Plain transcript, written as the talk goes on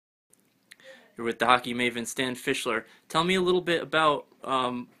You're with the hockey maven Stan Fischler. Tell me a little bit about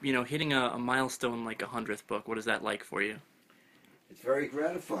hitting a milestone like 100th book. What is that like for you? It's very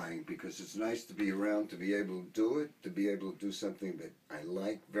gratifying because it's nice to be around to be able to do it, to be able to do something that I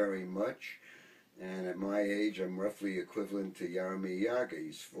like very much. And at my age, I'm roughly equivalent to Jaromir Jagr.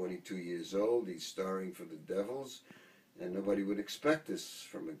 He's 42 years old. He's starring for the Devils. And nobody would expect this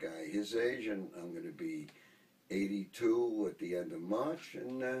from a guy his age. And I'm going to be 82 at the end of March.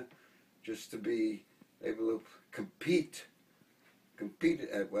 And just to be able to compete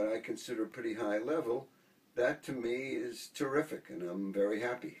at what I consider a pretty high level, that to me is terrific. And I'm very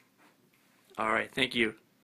happy. All right, thank you.